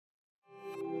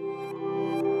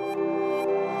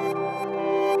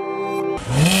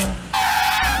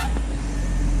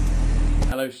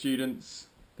students,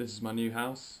 this is my new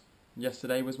house.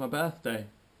 Yesterday was my birthday.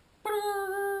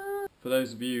 For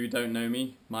those of you who don't know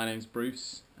me, my name's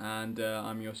Bruce and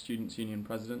I'm your Students' Union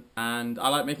President and I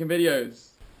like making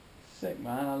videos. Sick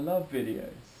man, I love videos.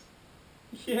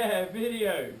 Yeah,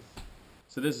 videos!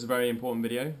 So this is a very important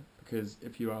video because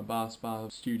if you are a Bar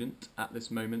student at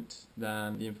this moment,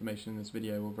 then the information in this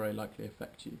video will very likely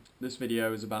affect you. This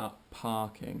video is about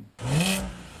parking.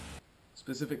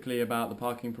 Specifically about the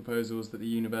parking proposals that the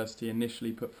university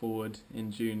initially put forward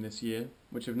in June this year,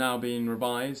 which have now been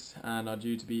revised and are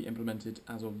due to be implemented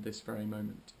as of this very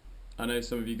moment. I know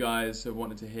some of you guys have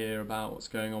wanted to hear about what's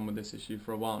going on with this issue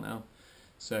for a while now,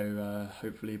 so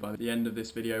hopefully by the end of this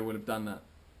video we'll have done that.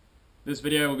 This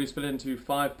video will be split into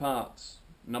 5 parts.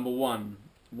 Number 1,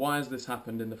 why has this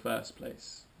happened in the first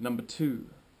place? Number 2,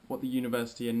 what the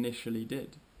university initially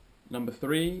did. Number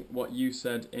 3, what you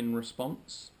said in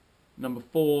response. Number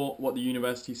 4, what the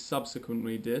university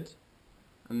subsequently did.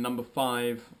 And number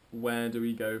 5, where do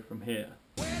we go from here?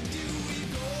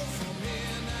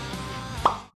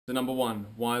 So number 1,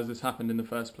 why has this happened in the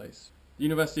first place? The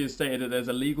university has stated that there's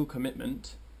a legal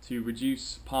commitment to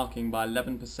reduce parking by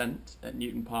 11% at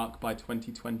Newton Park by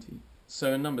 2020.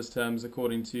 So in numbers terms,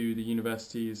 according to the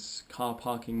university's car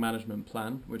parking management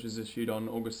plan, which was issued on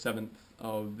August 7th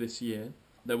of this year,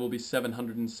 there will be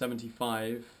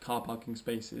 775 car parking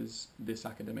spaces this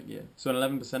academic year. So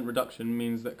an 11% reduction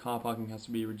means that car parking has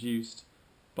to be reduced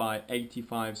by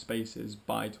 85 spaces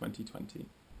by 2020.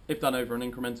 If done over an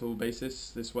incremental basis,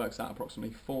 this works out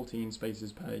approximately 14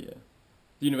 spaces per year.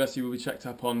 The university will be checked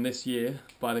up on this year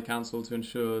by the council to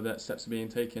ensure that steps are being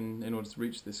taken in order to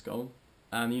reach this goal.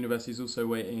 And the university is also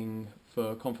waiting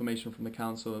for confirmation from the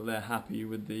council that they're happy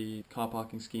with the car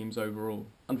parking schemes overall.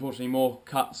 Unfortunately, more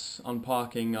cuts on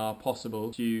parking are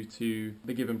possible due to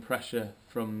the given pressure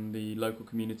from the local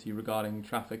community regarding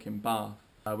traffic in Bath,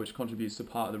 which contributes to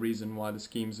part of the reason why the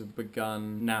schemes have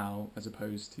begun now as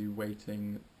opposed to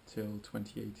waiting till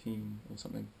 2018 or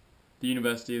something. The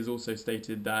university has also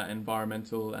stated that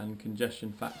environmental and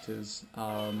congestion factors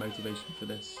are a motivation for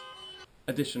this.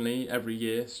 Additionally, every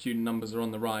year student numbers are on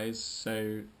the rise,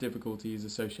 so difficulties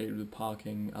associated with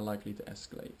parking are likely to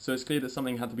escalate. So it's clear that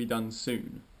something had to be done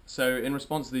soon. So in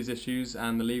response to these issues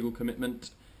and the legal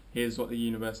commitment, here's what the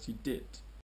university did.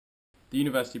 The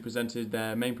university presented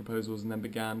their main proposals and then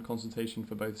began consultation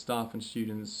for both staff and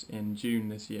students in June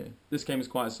this year. This came as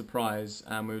quite a surprise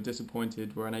and we were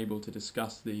disappointed we were unable to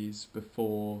discuss these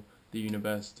before the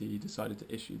university decided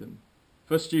to issue them.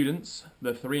 For students,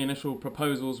 the 3 initial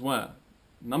proposals were: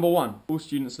 Number 1, all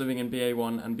students living in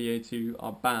BA1 and BA2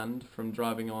 are banned from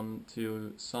driving on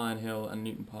to Syon Hill and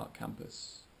Newton Park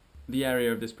campus. The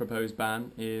area of this proposed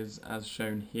ban is as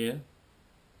shown here.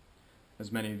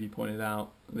 As many of you pointed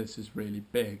out, this is really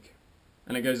big.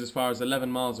 And it goes as far as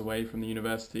 11 miles away from the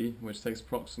university, which takes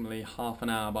approximately half an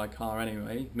hour by car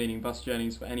anyway, meaning bus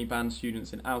journeys for any banned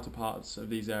students in outer parts of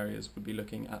these areas would be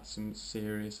looking at some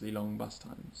seriously long bus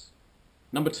times.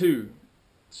 Number 2,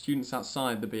 students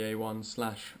outside the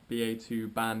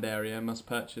BA1/BA2 banned area must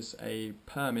purchase a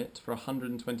permit for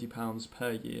 £120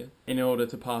 per year in order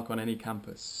to park on any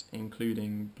campus,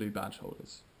 including blue badge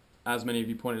holders. As many of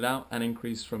you pointed out, an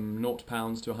increase from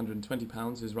 £0 to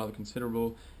 £120 is rather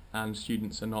considerable, and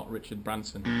students are not Richard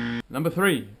Branson. Number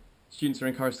 3, students are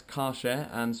encouraged to car share,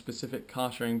 and specific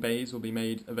car sharing bays will be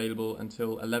made available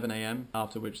until 11 AM,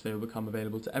 after which they will become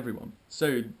available to everyone.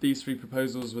 So these 3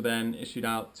 proposals were then issued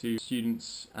out to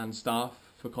students and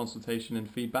staff for consultation and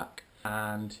feedback,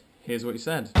 and here's what he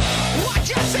said. What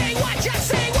you say, what you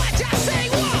say, what you say,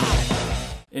 what?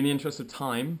 In the interest of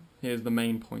time, here's the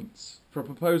main points. For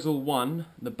Proposal 1,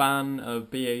 the ban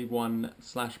of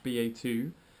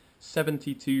BA1/BA2,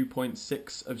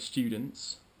 72.6% of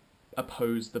students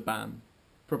opposed the ban.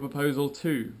 For Proposal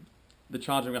 2, the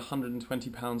charging of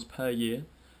 £120 per year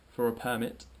for a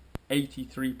permit,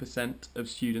 83% of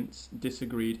students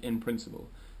disagreed in principle.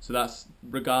 So that's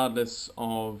regardless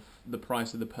of the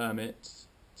price of the permit,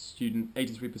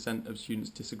 83% of students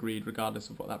disagreed regardless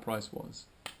of what that price was.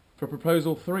 For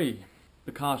Proposal 3,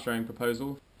 the car sharing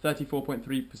proposal,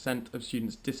 34.3% of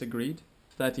students disagreed,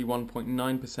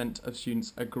 31.9% of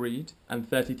students agreed, and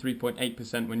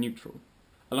 33.8% were neutral.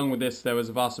 Along with this, there was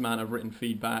a vast amount of written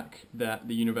feedback that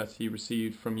the university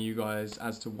received from you guys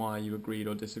as to why you agreed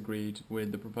or disagreed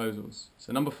with the proposals.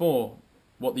 So number 4,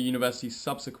 what the university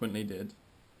subsequently did.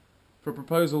 For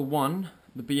Proposal 1,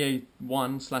 the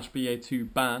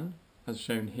BA1/BA2 ban, as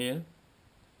shown here,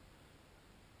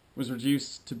 was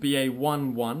reduced to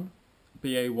BA11,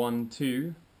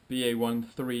 BA12,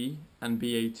 BA13 and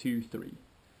BA23,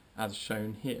 as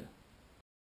shown here.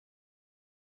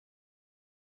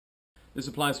 This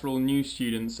applies for all new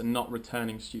students and not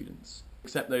returning students,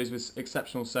 except those with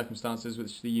exceptional circumstances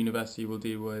which the university will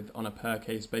deal with on a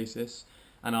per-case basis,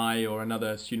 and I or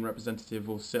another student representative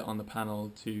will sit on the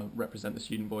panel to represent the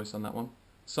student voice on that one.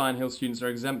 Sion Hill students are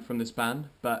exempt from this ban,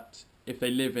 but if they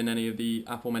live in any of the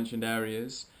aforementioned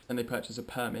areas and they purchase a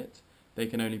permit, they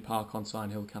can only park on Sion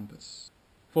Hill campus.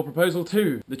 For Proposal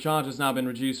 2, the charge has now been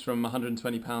reduced from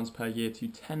 £120 per year to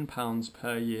 £10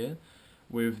 per year,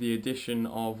 with the addition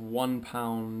of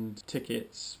 £1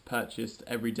 tickets purchased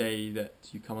every day that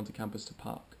you come onto campus to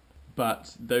park.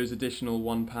 But those additional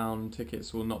 £1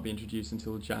 tickets will not be introduced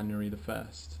until January the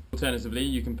 1st. Alternatively,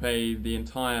 you can pay the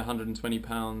entire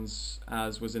 £120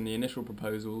 as was in the initial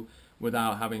proposal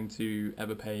without having to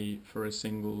ever pay for a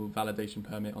single validation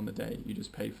permit on the day. You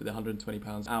just pay for the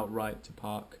 £120 outright to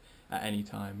park at any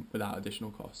time without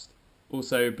additional cost.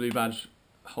 Also, Blue Badge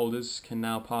holders can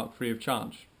now park free of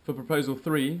charge. For Proposal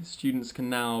 3, students can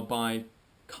now buy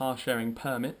car sharing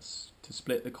permits to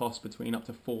split the cost between up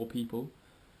to 4 people.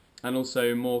 And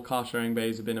also more car sharing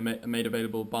bays have been made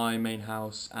available by Main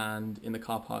House and in the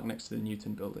car park next to the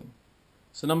Newton building.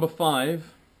 So number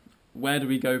 5, where do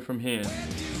we go from here?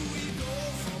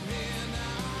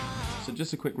 So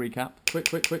just a quick recap.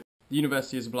 Quick. The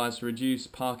university is obliged to reduce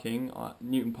parking at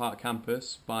Newton Park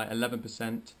campus by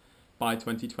 11% by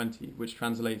 2020, which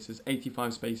translates as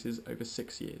 85 spaces over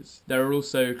 6 years. There are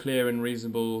also clear and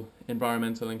reasonable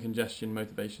environmental and congestion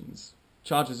motivations.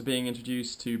 Charges are being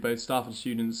introduced to both staff and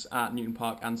students at Newton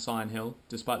Park and Sion Hill,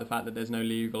 despite the fact that there's no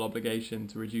legal obligation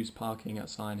to reduce parking at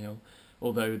Sion Hill,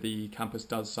 although the campus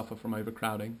does suffer from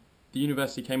overcrowding. The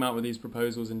university came out with these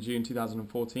proposals in June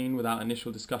 2014 without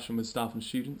initial discussion with staff and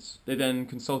students. They then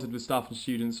consulted with staff and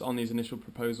students on these initial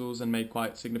proposals and made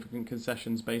quite significant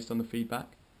concessions based on the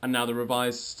feedback. And now the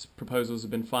revised proposals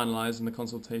have been finalised and the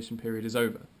consultation period is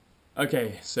over.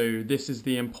 Okay, so this is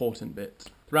the important bit.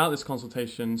 Throughout this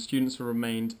consultation, students have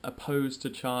remained opposed to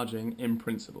charging in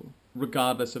principle,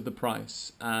 regardless of the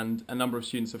price, and a number of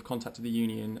students have contacted the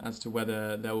union as to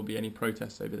whether there will be any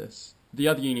protests over this. The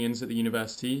other unions at the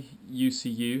university,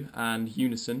 UCU and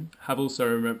Unison, have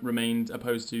also remained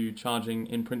opposed to charging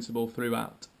in principle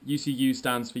throughout. UCU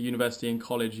stands for University and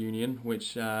College Union,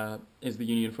 which is the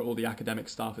union for all the academic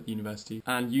staff at the university,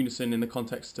 and Unison in the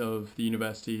context of the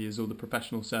university is all the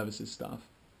professional services staff.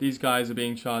 These guys are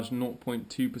being charged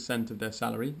 0.2% of their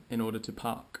salary in order to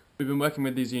park. We've been working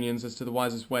with these unions as to the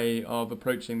wisest way of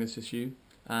approaching this issue,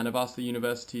 and have asked the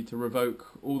university to revoke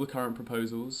all the current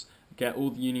proposals, get all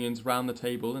the unions round the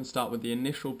table and start with the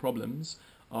initial problems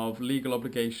of legal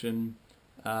obligation,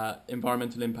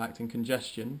 environmental impact and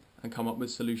congestion, and come up with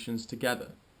solutions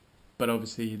together. But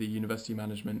obviously the university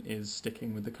management is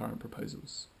sticking with the current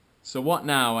proposals. So what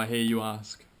now, I hear you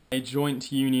ask? A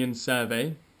joint union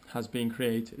survey has been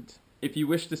created. If you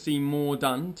wish to see more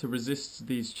done to resist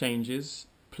these changes,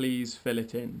 please fill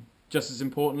it in. Just as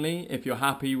importantly, if you're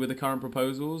happy with the current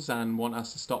proposals and want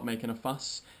us to stop making a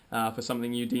fuss for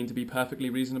something you deem to be perfectly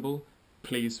reasonable,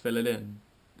 please fill it in.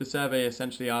 The survey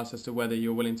essentially asks as to whether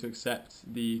you're willing to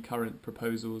accept the current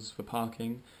proposals for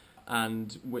parking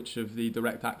and which of the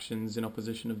direct actions in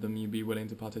opposition of them you'd be willing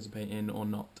to participate in or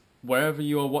not. Wherever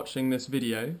you are watching this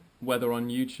video, whether on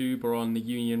YouTube or on the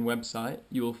union website,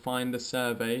 you will find the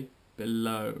survey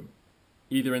below,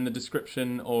 either in the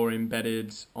description or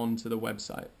embedded onto the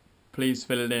website. Please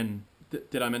fill it in.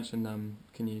 Did I mention,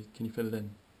 can you fill it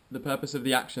in? The purpose of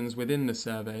the actions within the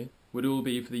survey would all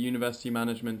be for the university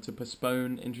management to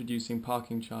postpone introducing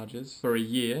parking charges for a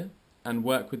year and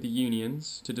work with the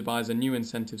unions to devise a new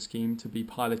incentive scheme to be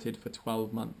piloted for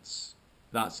 12 months.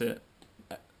 That's it.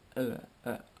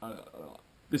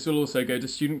 This will also go to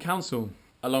Student Council,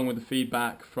 along with the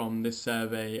feedback from this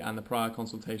survey and the prior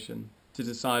consultation, to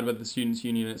decide whether the Students'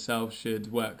 Union itself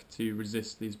should work to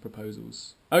resist these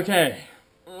proposals. Okay.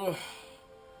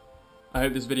 I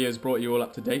hope this video has brought you all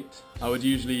up to date. I would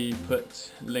usually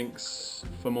put links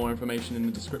for more information in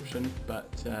the description, but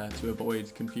to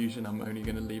avoid confusion, I'm only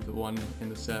going to leave the one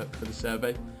in for the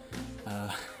survey.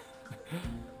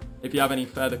 If you have any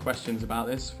further questions about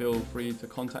this, feel free to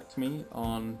contact me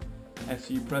on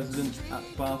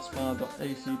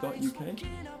supresident@bathspa.ac.uk,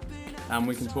 and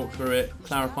we can talk through it,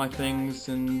 clarify things,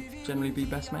 and generally be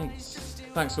best mates.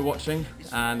 Thanks for watching,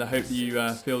 and I hope you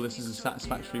feel this is a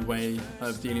satisfactory way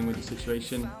of dealing with the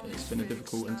situation. It's been a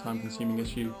difficult and time-consuming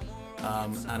issue,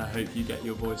 and I hope you get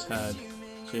your voice heard.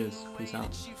 Cheers, peace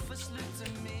out.